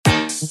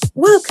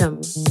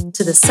Welcome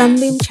to the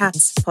Sunbeam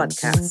Chats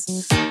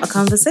podcast, a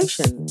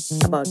conversation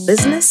about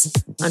business,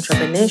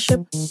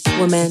 entrepreneurship,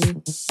 women,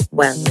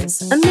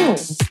 wellness, and more.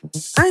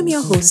 I'm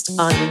your host,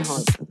 Arlene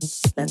Holman.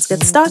 Let's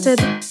get started.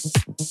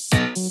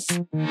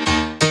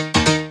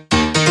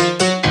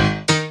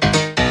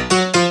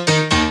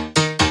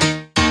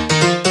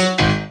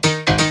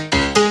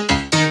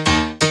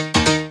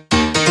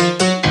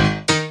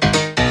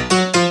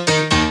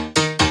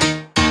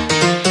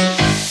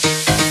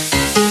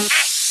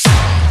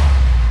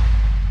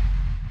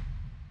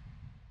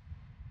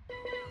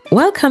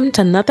 Welcome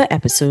to another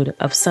episode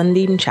of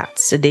Sunbeam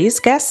Chats. Today's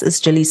guest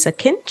is Jalesa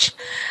Kinch,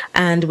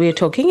 and we're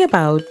talking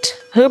about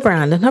her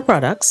brand and her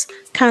products,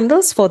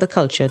 Candles for the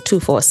Culture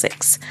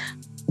 246.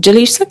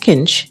 Jalesa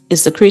Kinch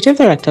is the creative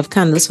director of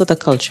Candles for the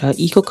Culture,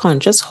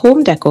 eco-conscious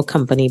home decor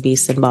company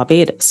based in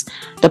Barbados.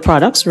 The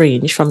products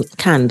range from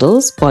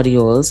candles, body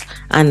oils,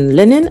 and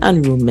linen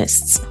and room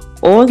mists,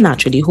 all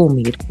naturally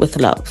homemade with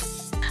love.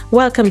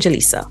 Welcome,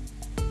 Jalesa.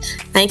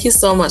 Thank you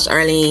so much,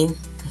 Arlene.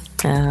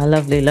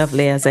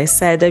 Lovely. As I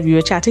said, we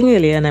were chatting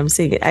earlier, and I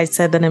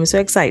said that I'm so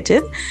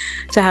excited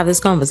to have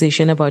this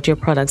conversation about your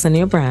products and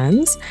your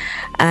brands,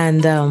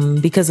 and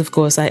because of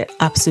course I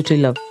absolutely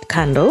love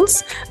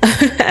candles,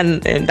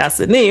 and that's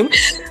the name.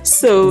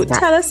 So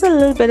tell us a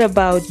little bit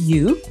about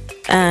you,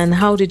 and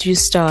how did you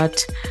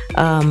start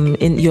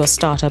in your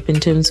startup in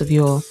terms of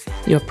your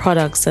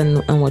products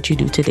and what you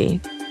do today.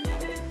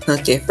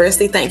 Okay,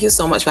 firstly, thank you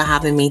so much for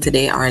having me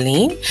today,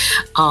 Arlene.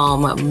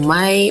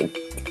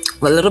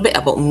 A little bit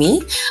about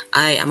me.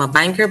 I am a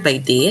banker by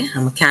day.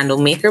 I'm a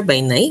candle maker by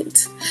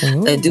night.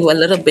 Mm-hmm. I do a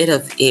little bit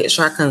of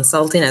HR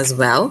consulting as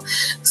well.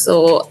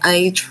 So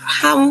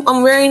I'm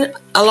wearing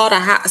a lot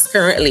of hats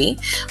currently,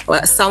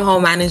 but somehow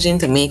managing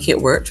to make it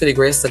work through the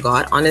grace of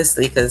God,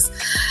 honestly, because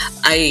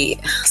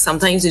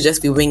sometimes you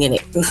just be winging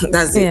it.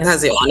 That's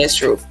the honest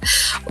truth.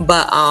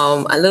 But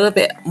a little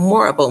bit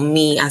more about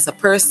me as a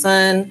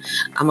person.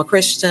 I'm a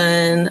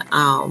Christian.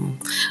 I'm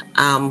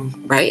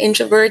very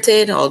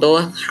introverted, although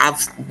I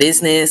have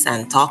business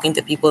and talking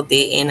to people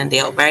day in and day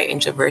out, very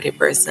introverted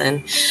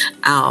person.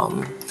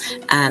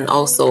 And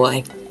also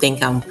I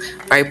think I'm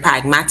very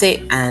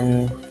pragmatic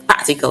and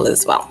practical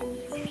as well.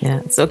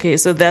 Yes. Okay.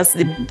 So that's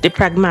the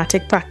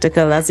pragmatic,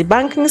 practical. That's the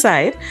banking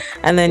side,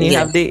 and then you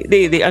have the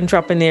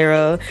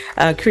entrepreneurial,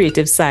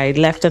 creative side,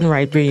 left and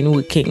right brain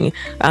working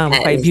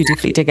quite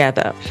beautifully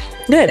together.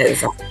 Good.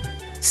 Exactly.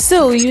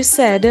 So you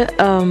said,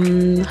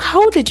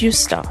 how did you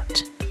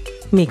start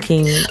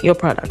making your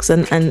products,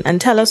 and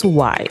tell us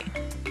why?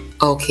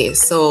 Okay.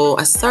 So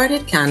I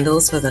started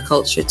Candles for the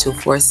Culture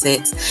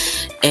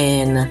 246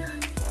 in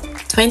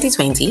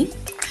 2020.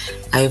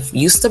 I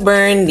used to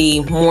burn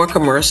the more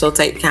commercial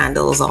type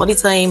candles all the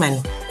time,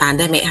 and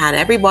pandemic had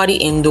everybody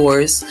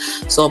indoors.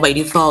 So by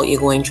default, you're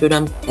going through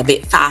them a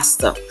bit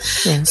faster.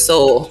 Yeah.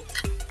 So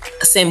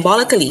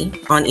symbolically,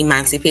 on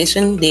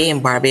Emancipation Day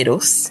in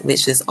Barbados,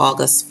 which is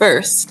August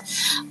 1st,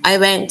 I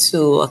went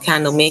to a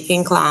candle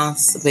making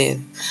class with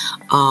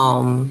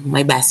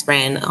my best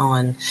friend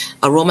on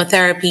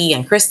aromatherapy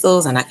and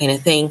crystals and that kind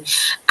of thing.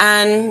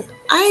 And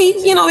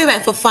we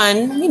went for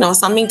fun,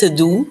 something to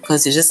do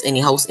because you're just in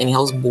the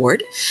house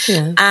bored.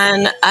 Yeah.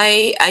 And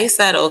I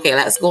said, okay,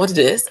 let's go to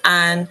this.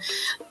 And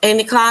in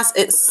the class,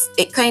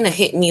 it kind of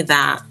hit me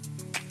that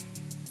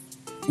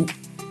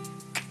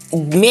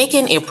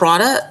making a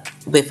product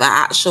with an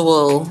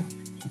actual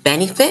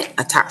benefit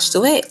attached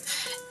to it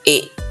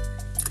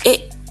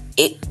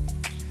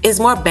is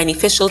more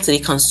beneficial to the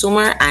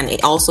consumer, and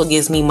it also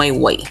gives me my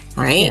way,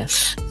 right? Yeah.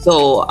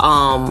 So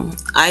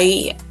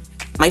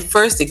my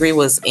first degree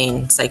was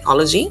in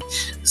psychology,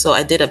 so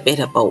I did a bit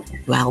about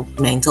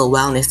mental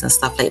wellness and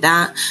stuff like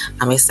that.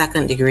 And my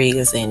second degree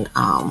is in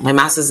my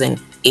master's in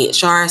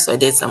HR, so I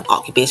did some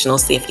occupational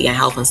safety and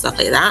health and stuff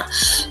like that.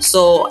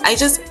 So I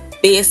just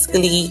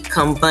basically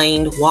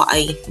combined what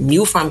I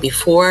knew from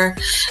before,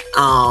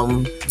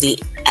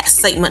 the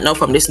excitement now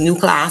from this new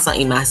class on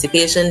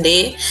Emancipation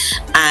Day,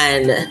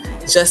 and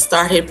just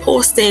started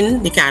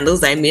posting the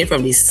candles I made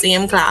from the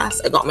same class.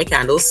 I got my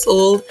candles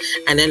sold,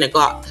 and then I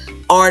got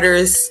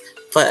orders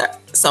for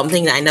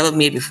something that I never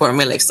made before in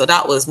my life. So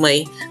that was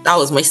my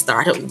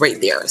startup right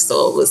there.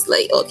 So it was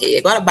like, okay,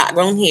 I got a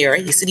background here.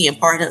 You see the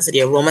importance of the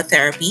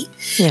aromatherapy,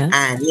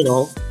 and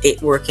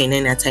it working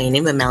in a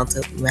tiny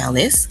mental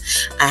wellness.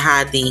 I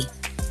had the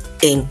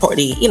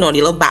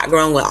little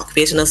background with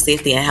occupational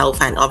safety and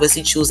health, and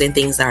obviously choosing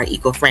things that are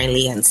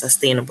eco-friendly and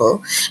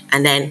sustainable.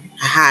 And then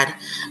I had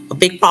a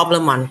big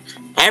problem on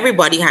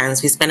everybody's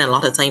hands. We spend a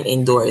lot of time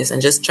indoors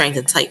and just trying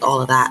to tie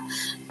all of that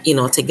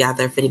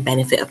together for the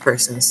benefit of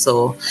persons.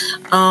 So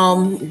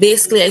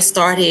basically I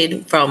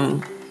started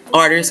from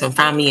orders from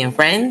family and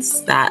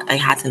friends that I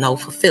had to now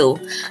fulfill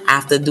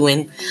after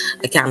doing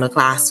a candle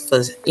class for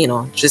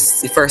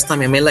just the first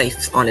time in my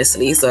life,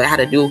 honestly. So I had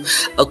to do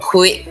a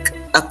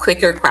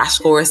quicker crash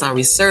course on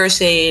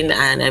researching,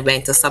 and I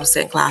went to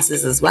subsequent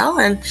classes as well,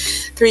 and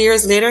 3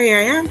 years later here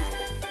I am.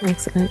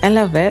 Excellent. I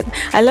love it.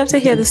 I love to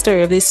hear the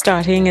story of this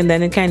starting and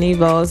then it kind of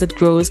evolves, it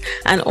grows.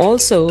 And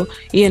also,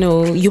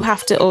 you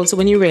have to also,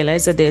 when you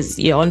realize that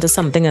you're onto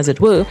something as it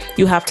were,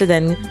 you have to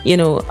then,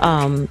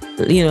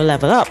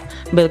 level up,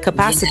 build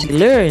capacity,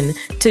 learn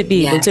to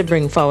be able to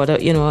bring forward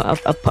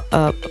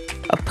a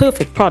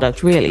perfect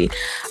product, really.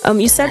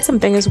 You said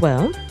something as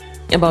well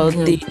about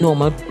the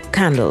normal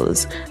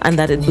candles and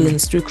that it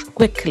burns through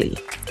quickly.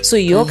 So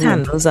your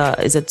candles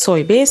is it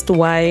soy based?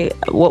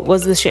 What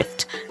was the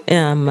shift?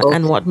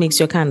 And what makes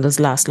your candles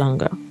last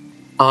longer?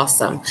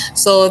 Awesome.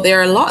 So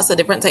there are lots of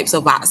different types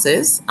of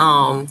waxes.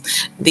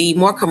 The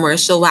more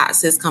commercial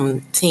waxes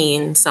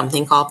contain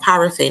something called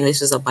paraffin,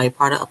 which is a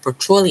byproduct of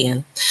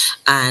petroleum,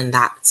 and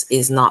that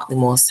is not the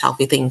most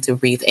healthy thing to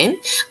breathe in.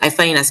 I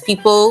find as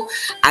people,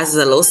 as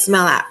a low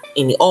smell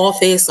in the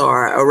office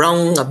or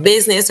around a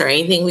business or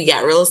anything, we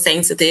get real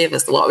sensitive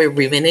as to what we're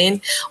breathing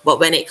in. But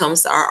when it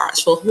comes to our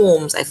actual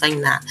homes, I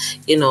find that,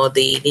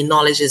 the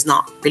knowledge is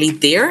not really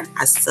there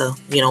as to,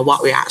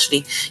 what we're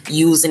actually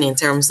using in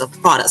terms of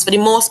products for the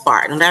most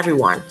part, not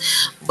everyone.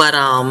 But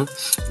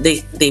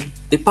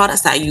the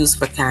products that I use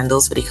for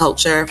candles for the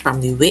culture,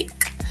 from the wick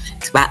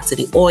back to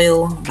the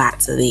oil, back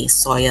to the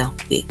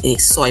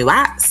soy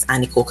wax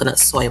and the coconut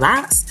soy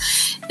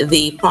wax,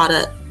 the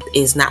product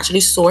is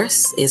naturally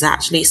sourced.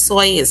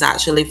 Soy is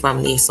actually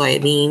from the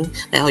soybean,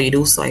 like how you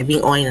do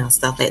soybean oil and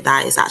stuff like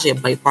that. It's actually a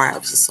byproduct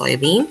of the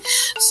soybean.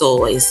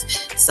 So it's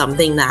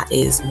something that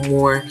is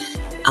more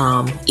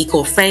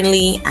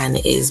eco-friendly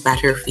and is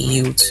better for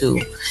you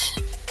to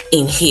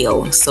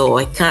inhale. So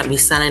I can't be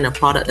selling a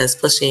product that's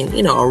pushing,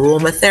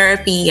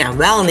 aromatherapy and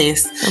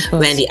wellness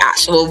when the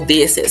actual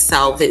base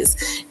itself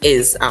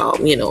is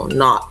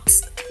not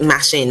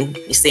matching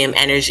the same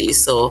energy.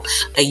 So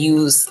I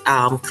use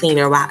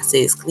cleaner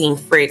waxes, clean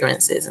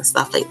fragrances and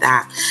stuff like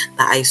that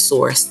I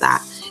source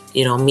that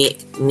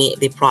make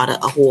the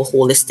product a whole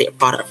holistic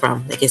product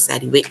from, like I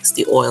said, the wicks,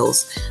 the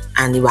oils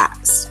and the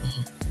wax.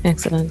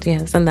 Excellent.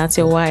 Yes, and that's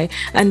your why.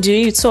 And do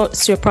you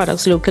source your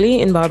products locally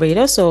in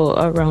Barbados or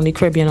around the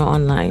Caribbean or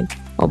online?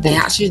 Or both? I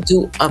actually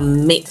do a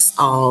mix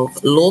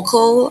of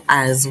local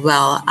as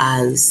well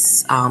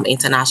as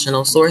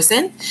international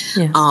sourcing.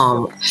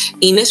 Yes.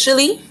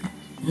 Initially,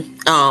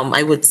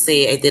 I would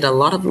say I did a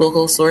lot of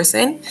local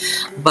sourcing,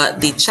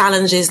 but the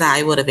challenges that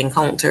I would have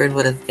encountered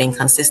would have been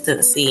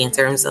consistency in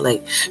terms of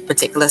like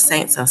particular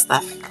scents and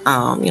stuff,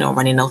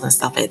 running out and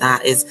stuff like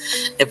that. Is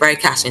a very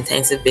cash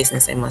intensive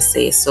business, I must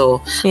say.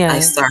 So I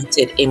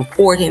started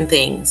importing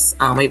things.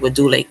 I would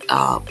do like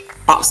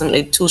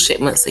approximately 2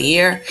 shipments a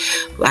year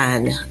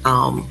and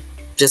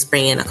just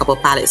bring in a couple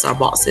pallets or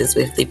boxes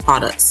with the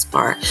products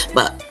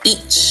but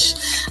each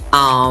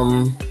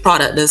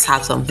product does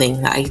have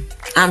something that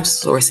I'm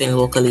sourcing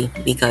locally,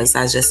 because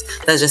that's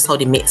just how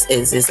the mix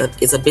is.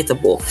 It's a bit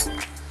of both.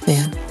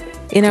 Yeah.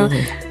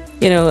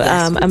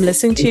 I'm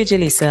listening to you,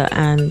 Jalesa,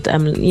 and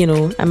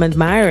I'm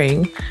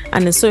admiring,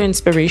 and it's so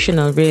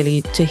inspirational,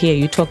 really, to hear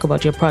you talk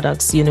about your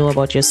products,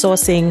 about your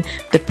sourcing,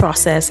 the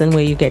process, and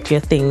where you get your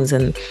things.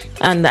 And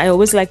I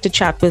always like to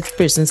chat with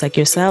persons like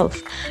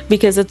yourself,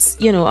 because it's,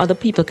 other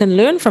people can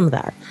learn from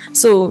that.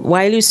 So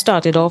while you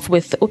started off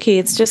with, okay,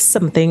 it's just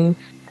something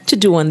to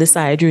do on the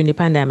side during the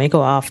pandemic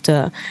or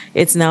after,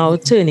 it's now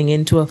turning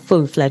into a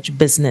full-fledged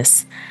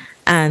business.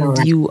 And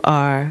you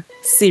are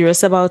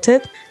serious about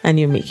it and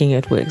you're making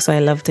it work. So I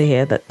love to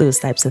hear those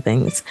types of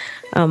things.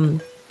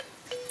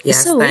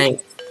 Yes,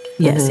 thanks.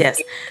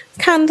 Yes.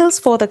 Candles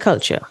for the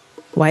Culture.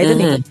 Why the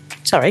name?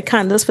 Sorry,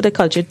 Candles for the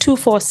Culture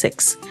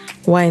 246.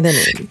 Why the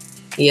name?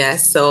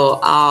 Yes. So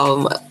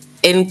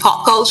in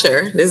pop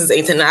culture, this is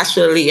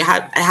internationally,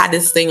 I had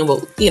this thing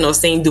about,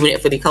 saying doing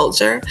it for the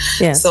culture.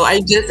 Yes. So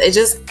it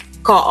just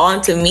caught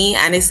on to me,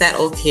 and it said,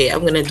 okay,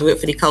 I'm going to do it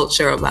for the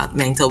culture about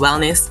mental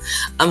wellness.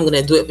 I'm going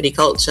to do it for the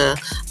culture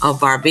of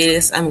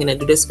Barbados. I'm going to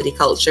do this for the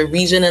culture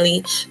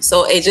regionally.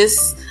 So I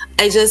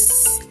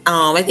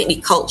think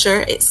the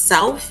culture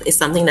itself is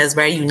something that's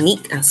very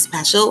unique and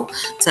special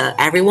to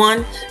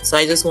everyone. So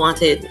I just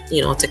wanted,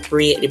 to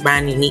create the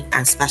brand unique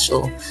and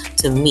special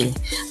to me.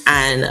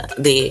 And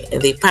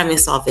the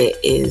premise of it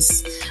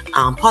is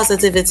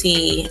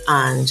positivity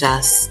and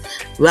just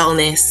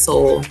wellness.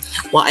 So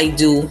what I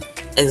do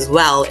as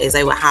well is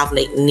I would have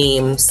like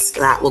names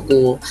that will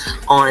go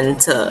on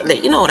to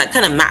that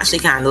kind of match the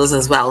candles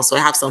as well. So I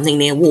have something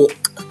named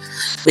Woke,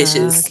 which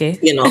is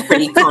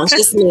pretty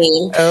conscious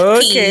name.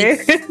 Okay.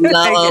 Peace,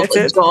 love,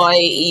 joy.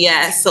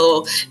 Yeah.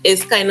 So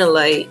it's kind of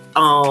like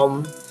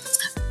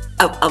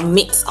a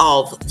mix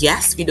of,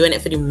 yes, we're doing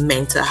it for the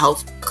mental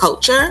health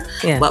culture,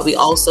 but we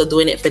also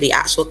doing it for the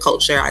actual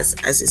culture as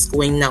it's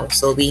going now.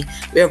 So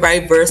we're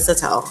very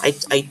versatile.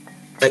 I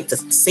like to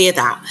say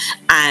that.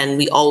 And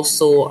we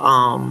also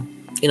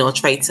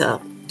try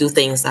to do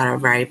things that are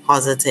very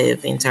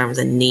positive in terms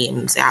of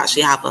names. I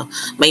actually have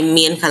my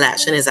main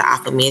collection is an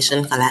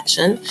affirmation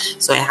collection.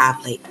 So I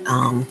have like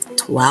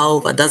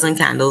 12 dozen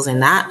candles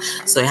in that.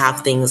 So I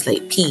have things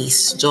like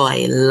peace,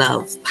 joy,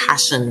 love,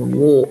 passion,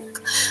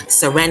 woke,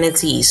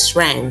 serenity,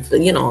 strength,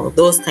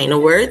 those kind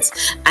of words.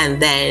 And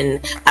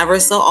then ever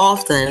so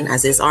often,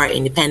 as it's our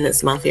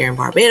Independence Month here in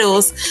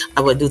Barbados,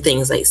 I would do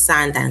things like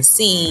sand and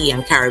sea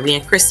and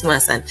Caribbean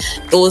Christmas and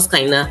those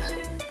kind of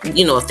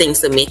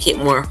things to make it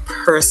more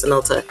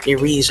personal to the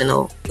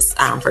regional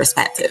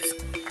perspective.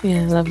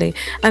 Yeah, lovely.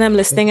 And I'm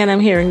listening and I'm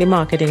hearing the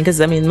marketing,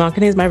 because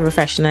marketing is my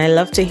profession. I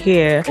love to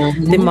hear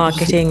the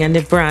marketing and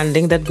the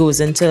branding that goes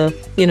into,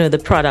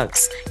 the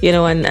products,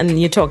 and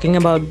you're talking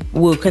about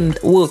work and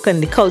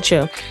the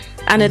culture.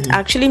 And it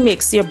actually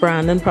makes your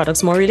brand and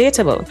products more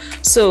relatable.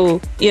 So,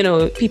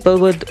 people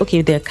would,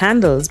 okay, they're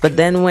candles, but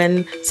then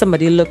when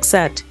somebody looks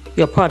at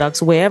your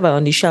products wherever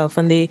on the shelf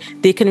and they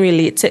can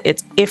relate to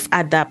it, if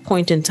at that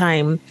point in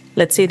time,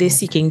 let's say they're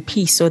seeking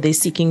peace or they're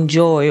seeking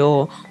joy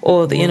or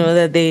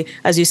that they,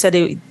 as you said,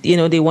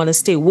 they want to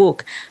stay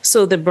woke.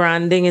 So the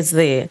branding is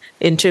there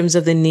in terms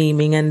of the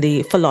naming and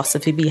the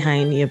philosophy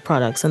behind your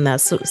products. And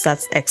that's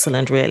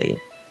excellent, really.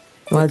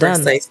 Well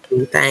done.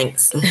 Precisely.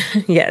 Thanks.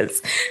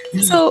 Yes.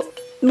 So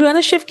we want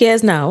to shift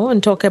gears now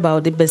and talk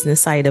about the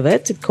business side of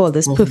it. We call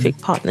this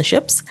perfect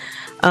partnerships.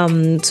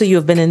 So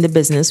you've been in the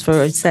business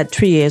for, it said,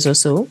 3 years or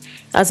so.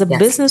 As a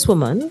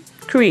businesswoman,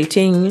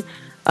 creating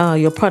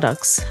your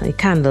products, like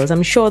candles,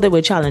 I'm sure there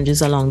were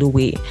challenges along the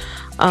way.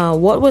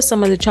 What were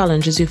some of the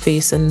challenges you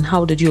faced and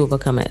how did you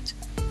overcome it?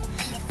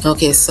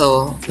 Okay,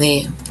 so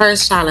the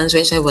first challenge,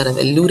 which I would have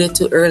alluded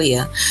to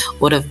earlier,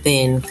 would have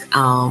been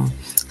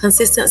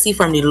consistency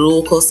from the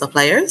local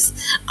suppliers,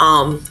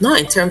 not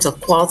in terms of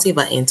quality,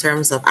 but in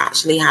terms of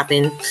actually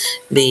having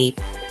the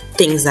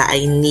things that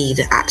I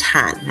need at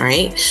hand,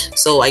 right?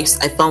 So I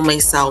found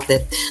myself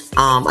with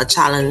a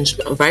challenge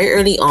very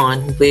early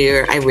on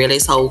where I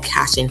realized how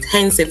cash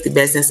intensive the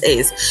business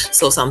is.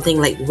 So something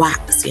like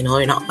wax,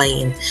 you're not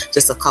buying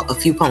just a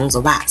few pounds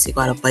of wax. You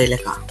gotta buy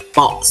like a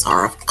box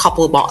or a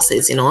couple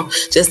boxes,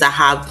 just to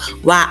have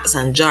wax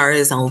and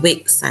jars and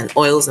wicks and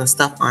oils and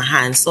stuff on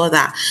hand, so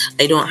that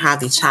I don't have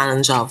the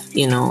challenge of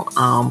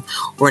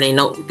running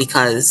out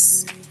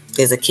because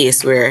there's a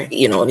case where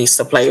these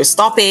suppliers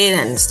stop it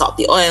and stop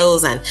the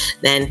oils, and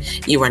then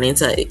you run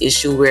into an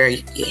issue where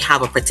you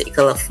have a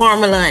particular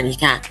formula and you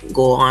can't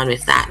go on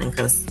with that and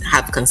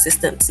have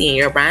consistency in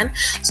your brand.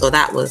 So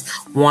that was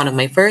one of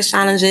my first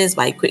challenges,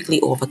 but I quickly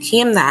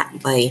overcame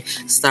that by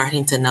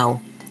starting to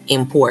now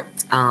import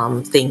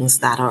things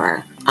that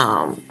are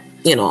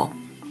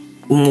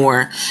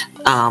more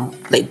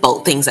like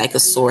bulk things I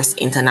could source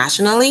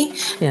internationally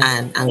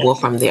and go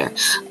from there.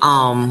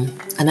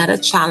 Another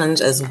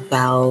challenge as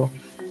well,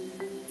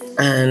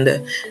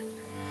 and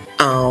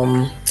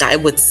I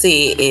would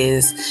say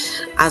is,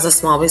 as a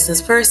small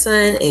business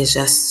person, is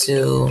just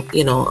to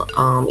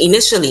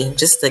initially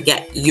just to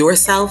get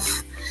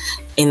yourself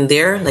in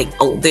there, like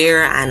out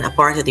there and a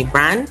part of the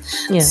brand.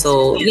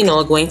 So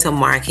going to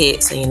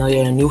market, so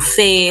you're a new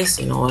face,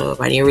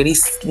 nobody really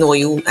know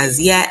you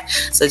as yet,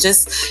 so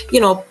just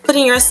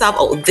putting yourself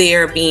out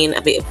there, being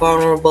a bit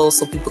vulnerable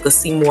so people could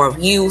see more of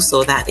you,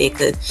 so that they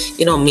could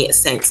make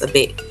sense a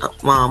bit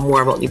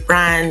more about the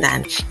brand,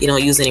 and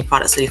using the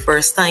products for the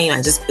first time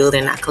and just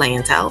building that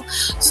clientele.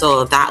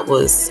 So that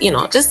was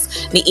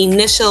just the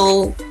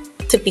initial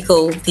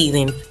typical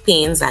teething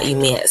pains that you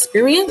may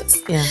experience.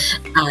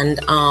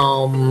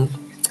 And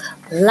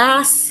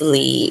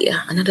lastly,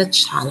 another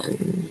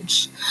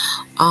challenge.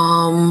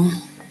 Well,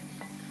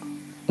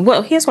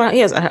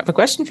 I have a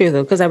question for you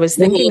though, because I was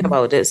thinking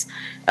about this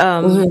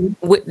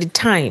with the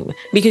time,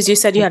 because you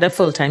said you had a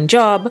full-time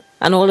job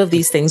and all of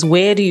these things.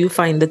 Where do you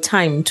find the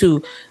time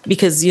to,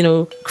 because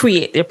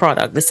create your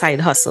product, the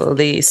side hustle,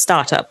 the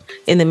startup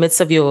in the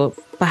midst of your,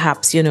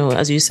 perhaps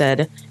as you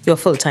said, your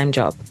full-time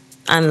job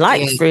and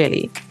life,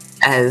 really?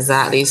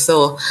 Exactly.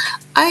 So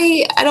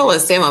I don't want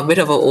to say I'm a bit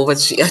of an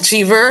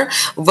overachiever,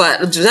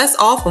 but just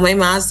off of my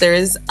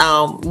master's,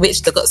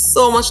 which took up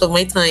so much of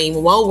my time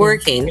while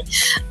working,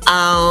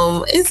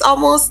 it's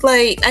almost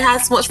like I had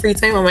so much free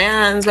time on my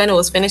hands when I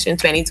was finished in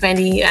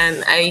 2020,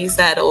 and I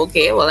said,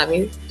 okay, well, let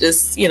me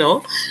just you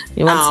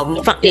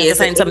want to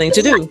find something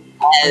to do.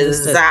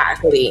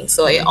 Exactly.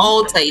 So it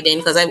all tied in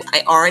because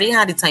I already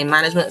had the time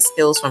management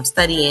skills from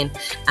studying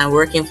and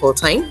working full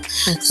time.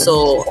 Excellent.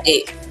 So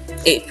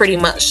it pretty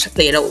much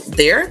played out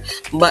there.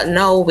 But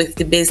now with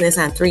the business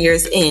and 3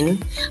 years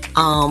in,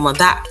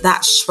 that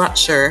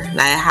structure that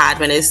I had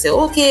when I said,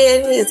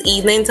 okay, it's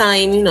evening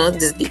time,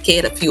 just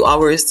dedicate a few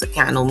hours to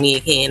candle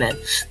making and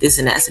this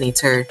and that and the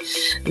third.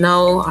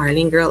 Now,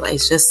 Arlene girl,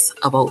 it's just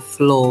about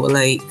flow.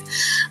 Like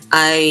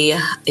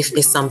if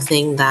it's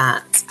something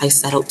that I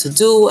set out to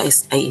do, I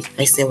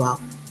say, well,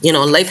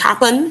 life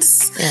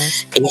happens.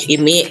 Yes. You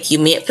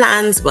make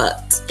plans,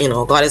 but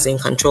God is in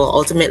control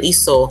ultimately.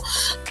 So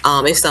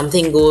if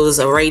something goes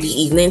awry the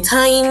evening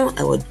time,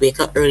 I would wake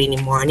up early in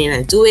the morning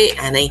and do it.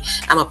 And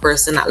I'm a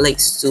person that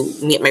likes to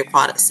make my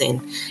products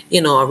in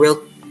a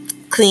real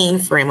clean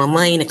frame of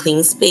mind, a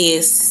clean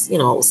space,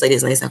 outside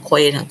is nice and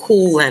quiet and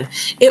cool, and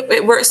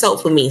it works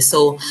out for me.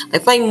 So I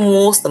find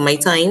most of my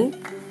time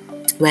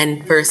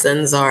when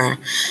persons are,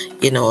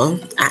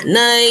 at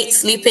night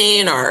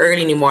sleeping or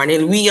early in the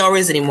morning, wee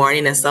hours in the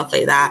morning and stuff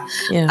like that,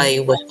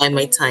 I would find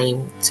my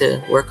time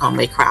to work on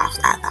my craft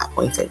at that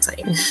point in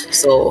time.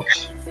 So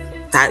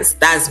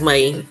that's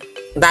my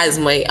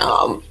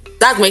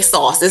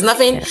sauce. There's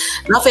nothing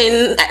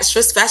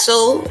extra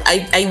special.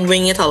 I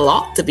wing it a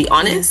lot, to be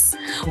honest.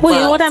 Well, you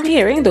know what I'm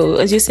hearing though,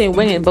 as you say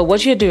wing it, but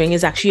what you're doing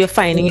is actually you're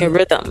finding your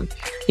rhythm.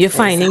 You're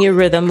finding your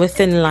rhythm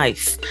within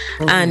life,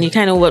 and you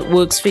kind of what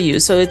works for you.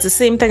 So it's the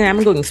same thing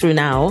I'm going through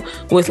now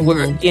with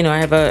work. I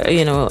have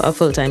a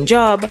full-time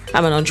job.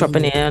 I'm an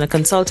entrepreneur and a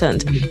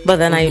consultant, but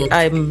then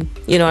I'm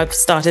I've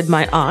started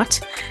my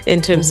art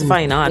in terms of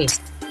fine art.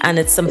 And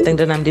it's something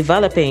that I'm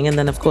developing. And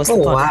then, of course, the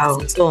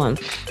podcast and so on.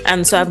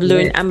 And so I've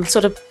learned, I'm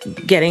sort of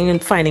getting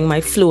and finding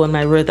my flow and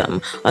my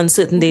rhythm. On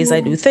certain days, I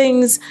do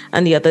things,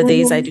 and the other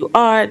days, I do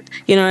art.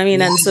 You know what I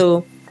mean? And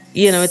so,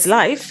 it's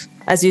life,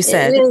 as you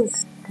said.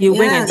 You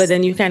wing it, but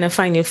then you kind of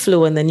find your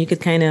flow, and then you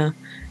could kind of,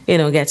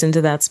 get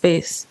into that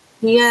space.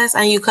 Yes,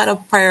 and you kind of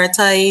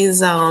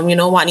prioritize,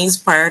 what needs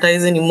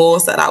prioritizing the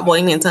most at that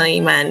point in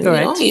time, and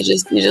you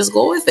just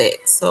go with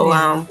it. So,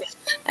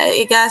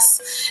 I guess,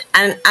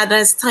 and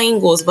as time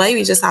goes by,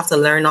 we just have to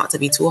learn not to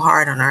be too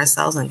hard on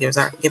ourselves and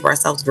give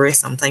ourselves grace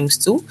sometimes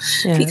too,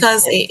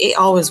 because it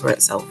always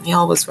works out. It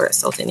always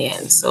works out in the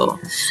end. So,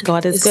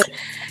 God is good.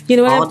 You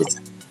know what?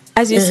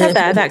 As you said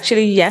that,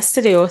 actually,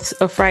 yesterday or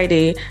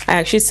Friday,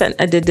 I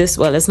did this.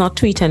 Well, it's not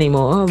tweet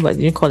anymore, but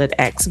you call it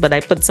X. But I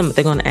put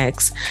something on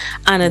X,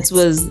 and it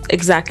was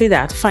exactly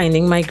that: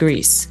 finding my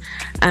grace.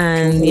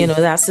 And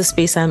that's the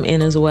space I'm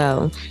in as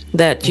well.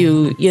 That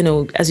you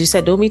as you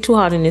said, don't be too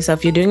hard on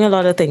yourself. You're doing a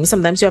lot of things.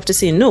 Sometimes you have to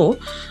say no,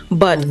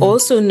 but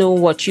also know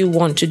what you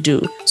want to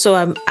do. So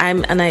I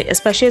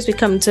especially as we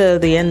come to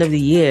the end of the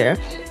year,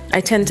 I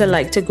tend to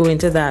like to go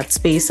into that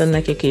space and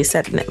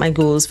set my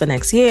goals for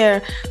next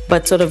year,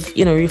 but sort of,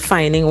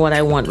 refining what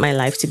I want my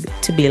life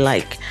to be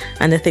like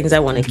and the things I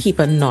want to keep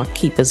and not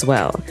keep as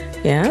well.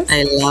 Yeah.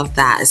 I love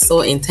that. It's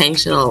so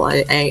intentional.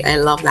 I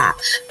love that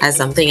as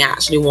something I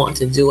actually want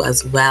to do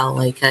as well.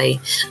 Like I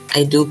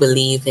do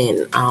believe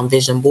in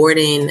vision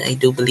boarding. I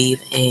do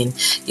believe in,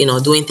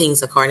 doing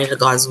things according to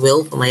God's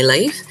will for my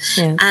life.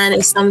 Yeah. And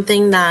it's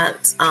something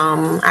that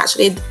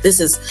actually this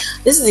is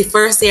the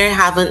first year I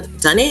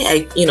haven't done it.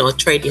 I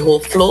tried the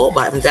whole flow,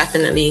 but I'm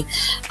definitely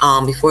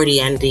before the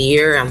end of the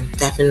year, I'm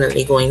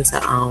definitely going to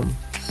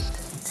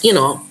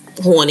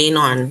hone in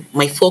on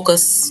my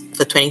focus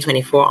for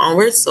 2024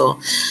 onwards. So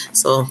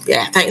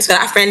yeah, thanks for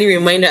that friendly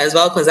reminder as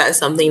well, because that's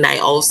something that I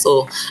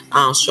also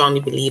strongly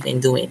believe in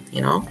doing.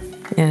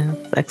 Yeah,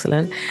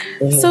 excellent.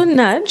 So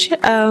Nudge,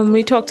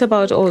 we talked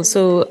about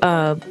also,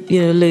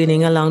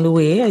 learning along the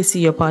way. I see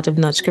you're part of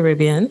Nudge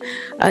Caribbean.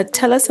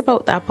 Tell us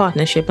about that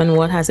partnership and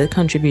what has it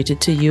contributed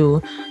to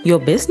your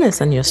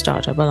business and your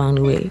startup along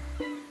the way.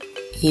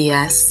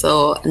 Yes,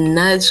 so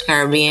Nudge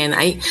Caribbean,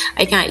 I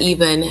can't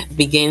even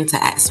begin to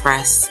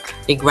express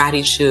the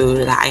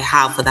gratitude that I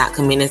have for that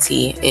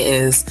community.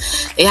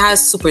 It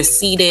has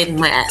superseded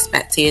my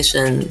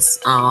expectations,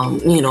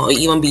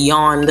 even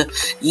beyond,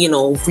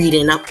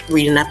 reading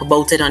up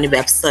about it on the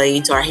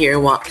website or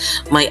hearing what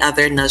my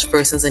other Nudge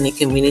persons in the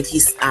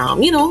communities,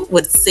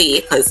 would say,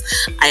 because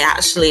I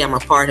actually am a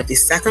part of the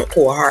second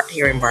cohort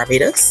here in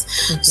Barbados.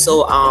 Mm-hmm.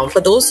 So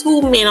for those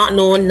who may not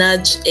know,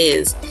 Nudge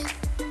is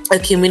a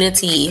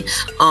community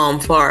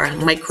for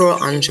micro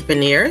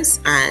entrepreneurs,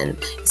 and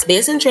it's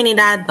based in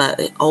Trinidad, but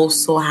it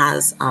also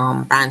has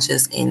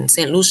branches in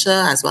St.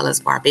 Lucia as well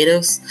as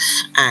Barbados,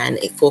 and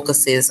it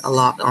focuses a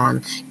lot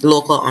on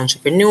local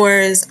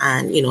entrepreneurs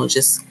and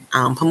just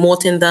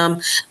promoting them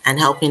and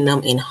helping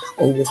them in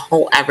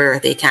however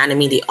they can. I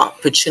mean, the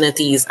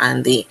opportunities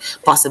and the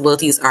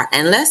possibilities are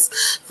endless.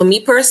 For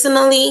me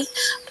personally,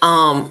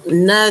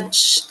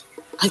 Nudge,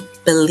 I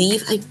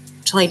believe I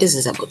this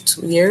is about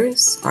 2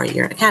 years or a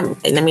year. I can't.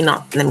 Let me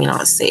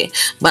not say.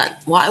 But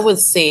what I would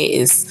say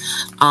is,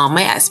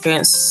 my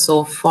experience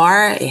so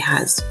far, it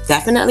has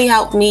definitely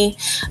helped me,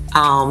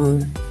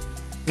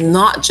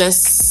 not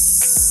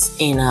just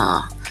in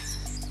a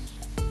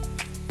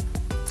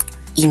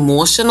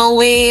emotional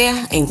way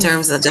in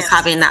terms of just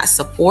having that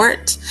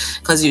support,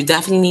 because you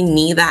definitely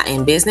need that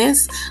in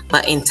business,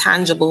 but in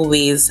tangible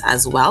ways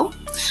as well.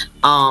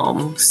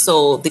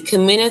 So the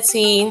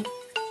community.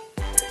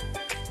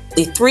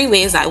 The 3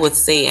 ways I would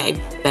say I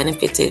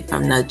benefited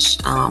from Nudge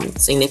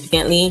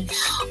significantly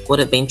would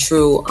have been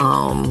through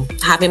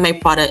having my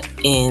product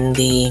in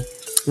the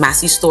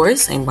Massey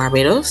stores in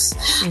Barbados.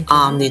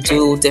 Mm-hmm. They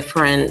do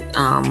different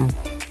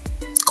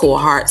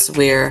cohorts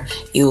where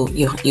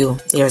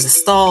there's a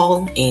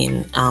stall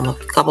in a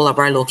couple of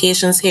our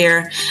locations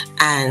here,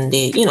 and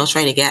they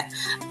try to get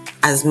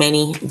as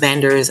many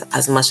vendors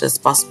as much as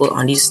possible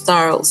on these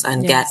stalls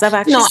and get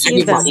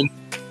everybody.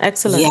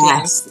 Excellent.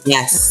 Yes.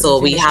 Excellent. So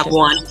we have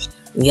one.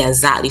 Yeah,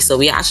 exactly. So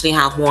we actually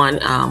have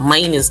one.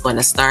 Mine is going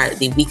to start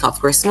the week of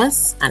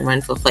Christmas and run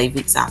for 5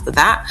 weeks after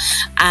that.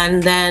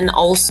 And then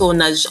also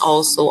Nudge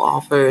also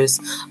offers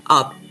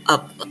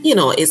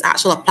it's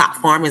actually a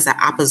platform, is an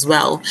app as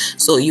well.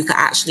 So you can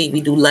actually,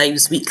 we do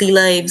lives, weekly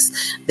lives.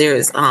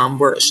 There's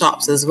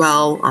workshops as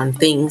well on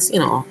things,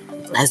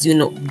 as you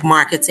know,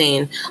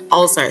 marketing,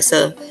 all sorts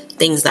of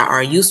things that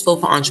are useful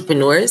for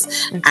entrepreneurs.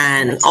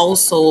 And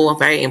also,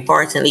 very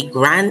importantly,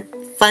 grant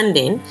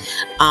funding.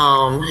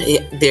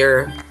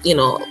 There,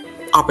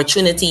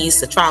 opportunities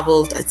to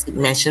travel, as you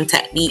mentioned,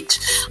 Tech Beach,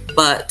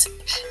 but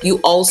you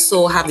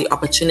also have the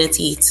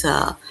opportunity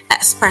to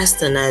express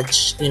the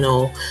nudge,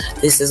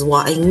 this is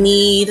what I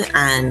need.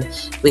 And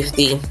with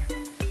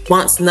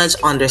once nudge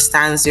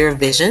understands your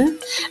vision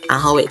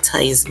and how it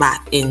ties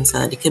back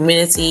into the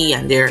community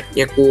and their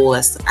goal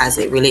as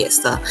it relates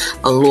to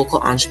a local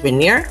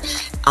entrepreneur,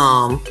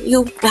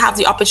 you have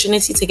the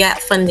opportunity to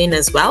get funding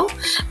as well.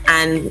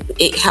 And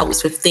it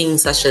helps with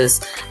things such as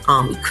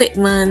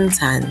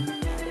equipment and,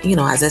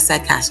 as I said,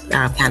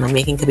 candle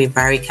making can be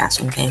very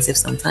cash intensive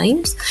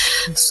sometimes.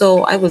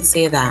 So I would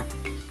say that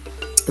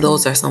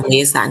those are some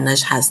ways that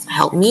nudge has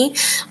helped me.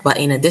 But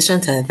in addition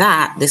to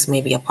that, this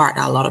may be a part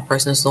that a lot of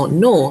persons don't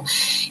know,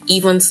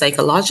 even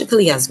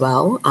psychologically as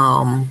well.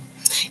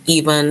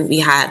 Even we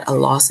had a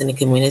loss in the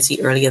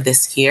community earlier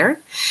this year,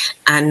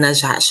 and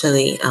nudge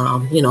actually,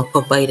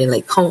 provided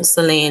like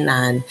counseling,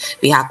 and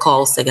we had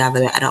calls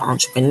together with other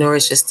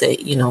entrepreneurs just to,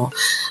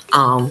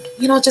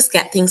 just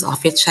get things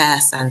off your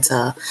chest and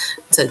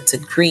to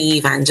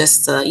grieve and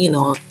just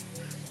to,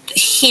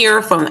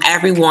 hear from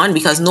everyone,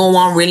 because no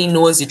one really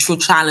knows the true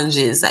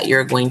challenges that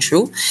you're going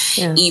through.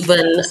 Yeah.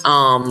 Even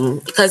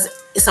because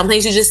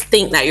sometimes you just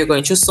think that you're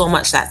going through so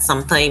much that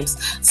sometimes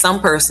some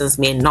persons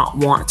may not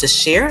want to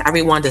share.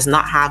 Everyone does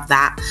not have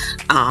that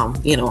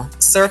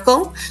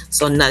circle.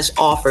 So nudge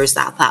offers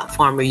that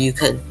platform where you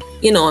could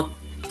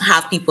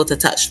have people to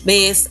touch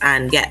base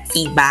and get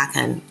feedback,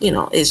 and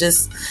it's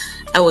just,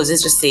 I would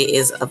just say,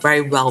 is a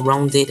very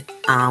well-rounded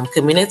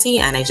community,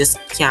 and I just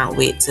can't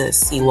wait to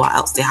see what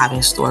else they have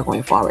in store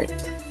going forward.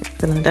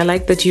 Excellent. I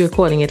like that you're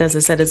calling it, as I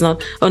said, it's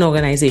not an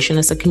organization,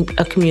 it's a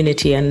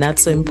community, and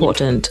that's so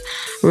important,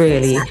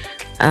 really,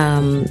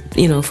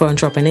 for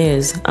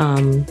entrepreneurs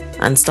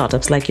and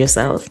startups like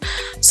yourself.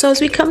 So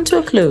as we come to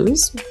a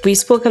close, we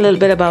spoke a little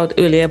bit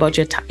earlier about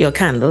your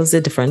candles,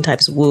 the different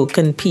types, woke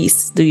and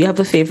peace. Do you have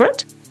a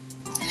favorite?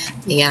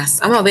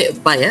 Yes, I'm a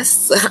bit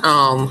biased.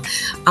 I'm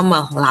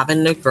a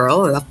lavender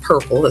girl. I love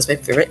purple. That's my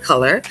favorite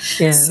color.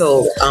 Yeah.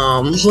 So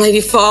by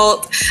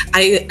default,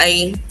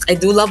 I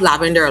do love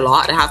lavender a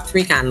lot. I have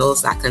 3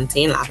 candles that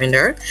contain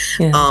lavender.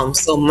 Yeah.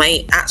 So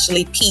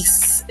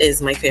peace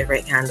is my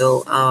favorite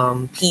candle.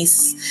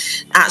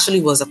 Peace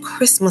actually was a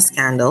Christmas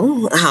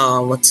candle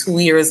 2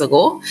 years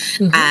ago.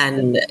 Mm-hmm.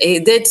 And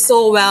it did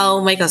so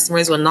well. My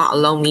customers would not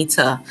allow me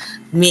to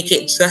make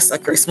it just a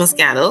Christmas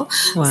candle.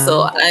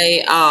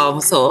 Wow.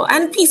 So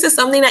and peace is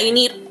something that you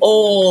need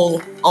all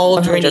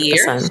during the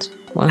year.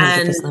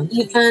 100%. And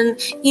you can,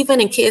 even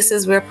in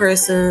cases where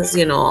persons,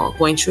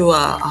 going through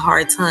a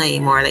hard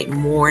time or like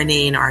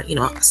mourning or,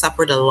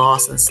 suffered a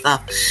loss and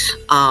stuff,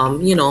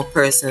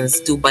 persons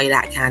do buy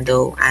that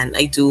candle. And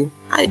I do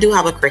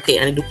have a cricket,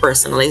 and I do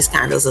personalized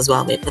candles as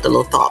well. Maybe put a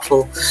little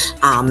thoughtful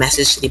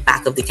message to the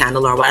back of the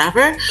candle or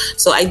whatever.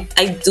 So I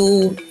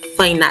do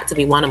find that to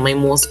be one of my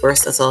most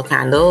versatile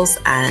candles,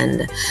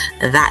 and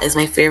that is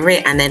my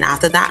favorite. And then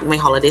after that, my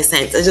holiday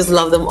scents, I just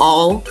love them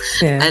all.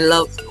 Yeah.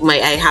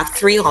 I have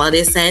 3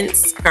 holiday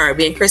scents.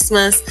 Caribbean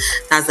Christmas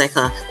has like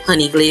a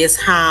honey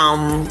glazed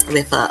ham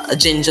with a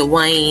ginger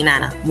wine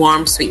and a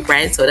warm sweet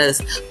bread, so that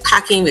is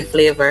packing with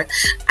flavor.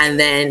 And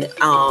then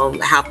I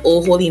have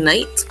Oh Holy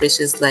Night, which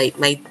is like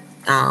my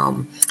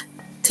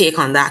take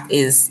on that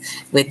is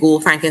with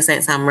gold,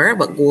 frankincense, and myrrh,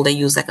 but gold I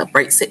use like a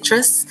bright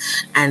citrus.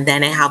 And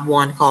then I have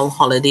one called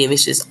Holiday,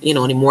 which is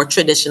the more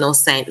traditional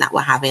scent that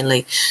we're having,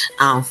 like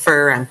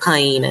fir and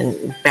pine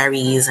and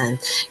berries and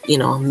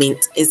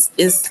mint.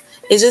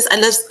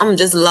 I'm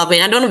just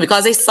loving. I don't know,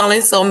 because they're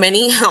selling so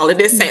many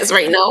holiday scents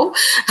right now.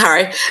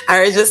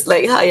 I just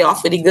like high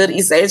off with the good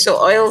essential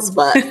oils,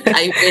 but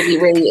I really,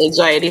 really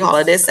enjoy the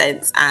holiday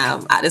scents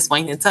at this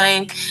point in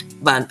time.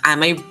 But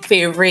my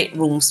favorite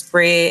room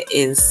spray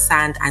is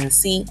Sand and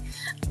Sea,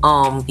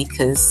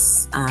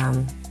 because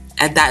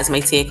that is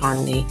my take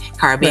on the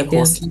Caribbean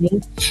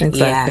coastline. Exactly.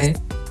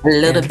 Yes, a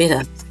little bit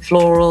of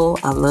floral,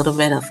 a little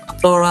bit of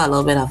flora, a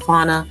little bit of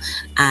fauna,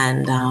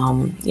 and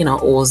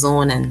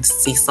ozone and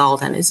sea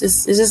salt, and it's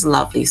just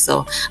lovely.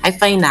 So I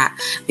find that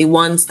the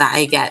ones that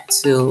I get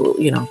to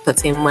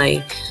put in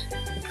my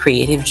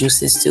creative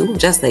juices too,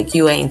 just like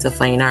you are into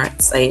fine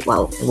arts. I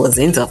was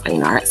into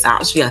fine arts,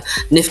 actually a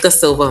NIFTA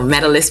silver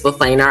medalist for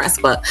fine arts,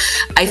 but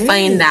I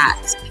find that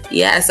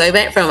so I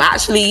went from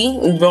actually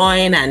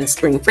drawing and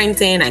screen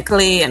printing and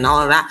clay and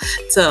all of that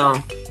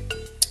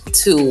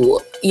to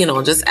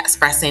just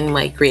expressing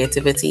my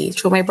creativity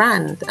through my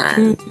brand.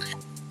 And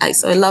I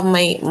love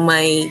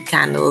my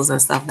candles and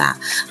stuff that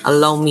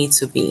allow me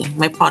to be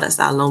my products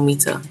that allow me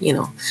to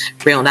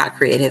bring on that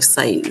creative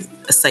side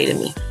of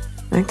me.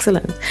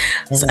 Excellent.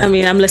 So,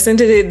 I'm listening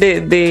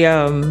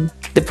to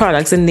the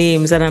products and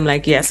names, and I'm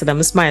like, yes, and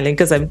I'm smiling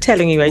because I'm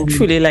telling you, I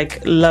truly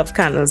love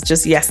candles.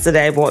 Just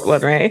yesterday I bought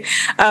one, right?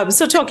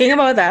 So talking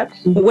about that,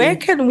 where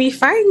can we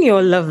find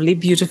your lovely,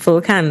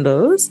 beautiful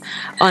candles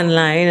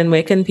online, and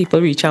where can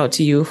people reach out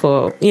to you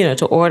for,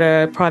 to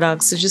order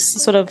products, to just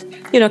sort of,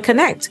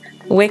 connect?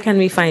 Where can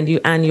we find you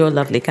and your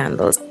lovely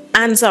candles?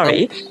 And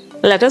sorry,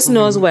 let us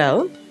know as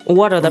well,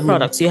 what other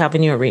products you have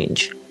in your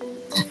range.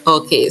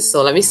 Okay,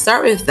 so let me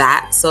start with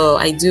that. So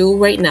I do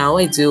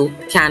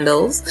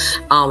candles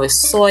with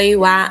soy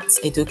wax.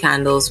 I do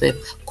candles with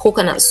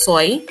coconut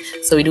soy.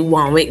 So we do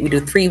 1 wick, we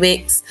do 3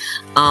 wicks.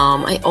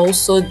 I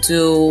also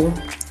do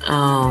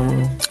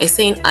I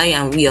say I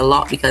and we a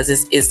lot because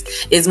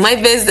it's my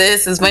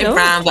business, it's my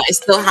brand, but I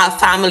still have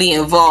family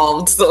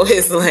involved. So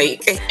it's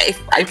like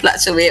I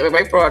fluctuate with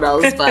my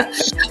products, but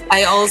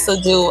I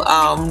also do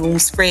room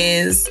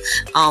sprays.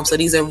 So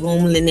these are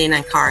room linen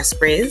and car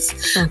sprays.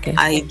 Okay.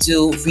 I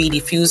do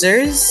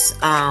re-diffusers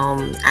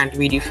and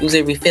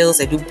re-diffuser refills.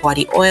 I do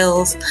body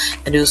oils.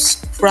 I do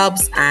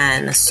scrubs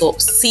and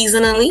soaps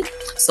seasonally.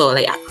 So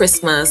like at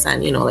Christmas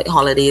and like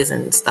holidays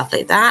and stuff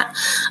like that.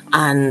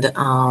 And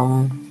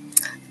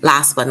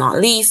last but not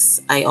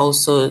least, I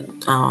also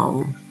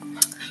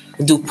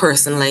do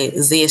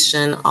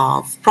personalization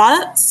of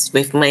products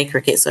with my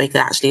Cricut, so I could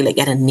actually like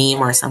get a name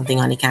or something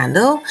on the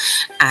candle.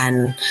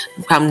 And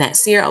from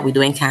next year, I'll be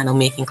doing candle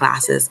making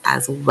classes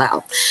as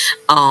well.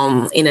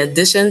 In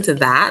addition to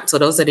that, so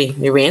those are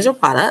the range of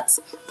products.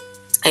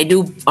 I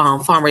do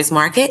farmers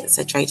markets.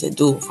 I try to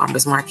do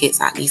farmers markets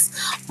at least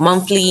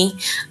monthly.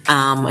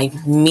 I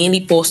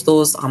mainly post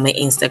those on my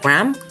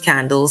Instagram,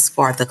 Candles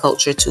for the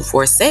Culture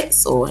 246.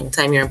 So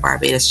anytime you're in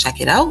Barbados, check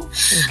it out.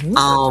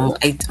 I'm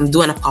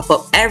doing a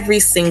pop-up every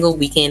single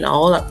weekend,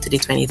 all up to the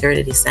 23rd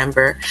of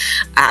December.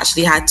 I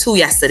actually had 2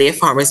 yesterday,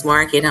 farmers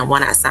market, and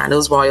 1 at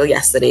Sandals Royal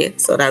yesterday.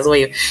 So that's why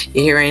you're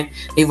hearing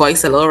my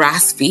voice a little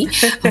raspy.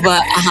 So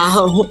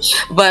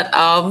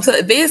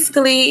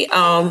basically,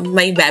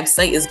 my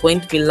website is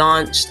going to be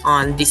launched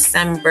on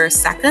December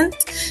 2nd.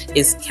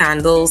 is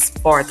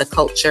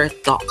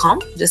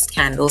candlesfortheculture.com, just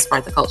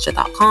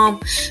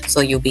candlesfortheculture.com. So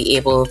you'll be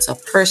able to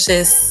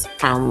purchase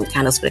from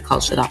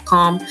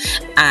candlesfortheculture.com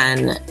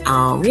and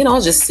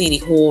just see the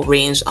whole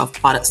range of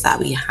products that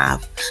we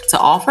have to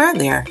offer.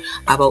 There are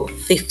about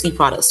 50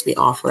 products we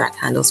offer at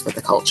Candles for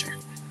the Culture.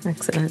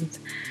 Excellent.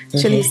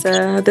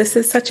 Jalesa, this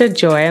is such a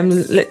joy.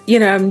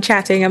 I'm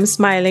chatting, I'm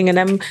smiling, and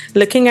I'm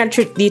looking at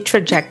the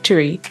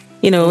trajectory.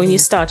 When you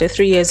started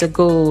 3 years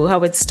ago,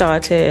 how it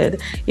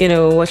started,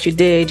 what you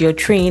did, your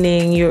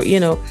training,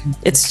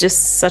 it's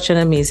just such an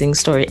amazing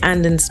story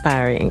and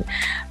inspiring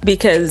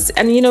because,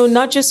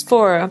 not just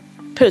for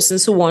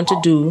persons who want to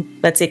do,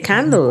 let's say,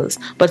 candles,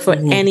 but for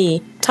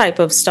any type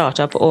of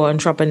startup or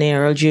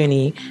entrepreneurial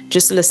journey,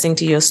 just listening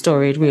to your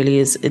story, it really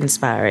is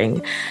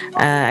inspiring.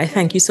 I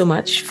thank you so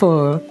much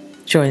for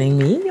joining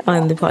me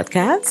on the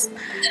podcast,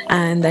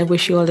 and I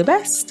wish you all the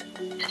best.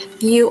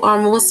 You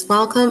are most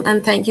welcome,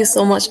 and thank you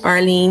so much,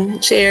 Arlene.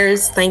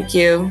 Cheers. Thank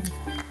you.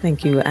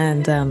 Thank you,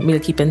 and we'll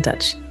keep in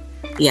touch.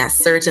 Yes,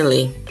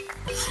 certainly.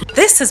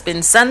 This has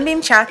been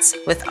Sunbeam Chats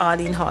with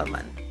Arlene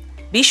Hallman.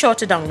 Be sure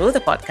to download the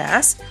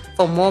podcast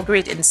for more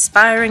great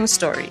inspiring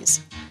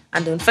stories.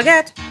 And don't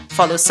forget,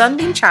 follow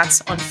Sunbeam Chats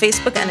on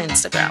Facebook and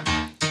Instagram.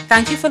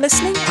 Thank you for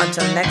listening.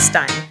 Until next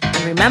time.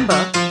 And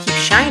remember, keep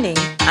shining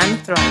and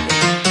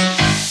thriving.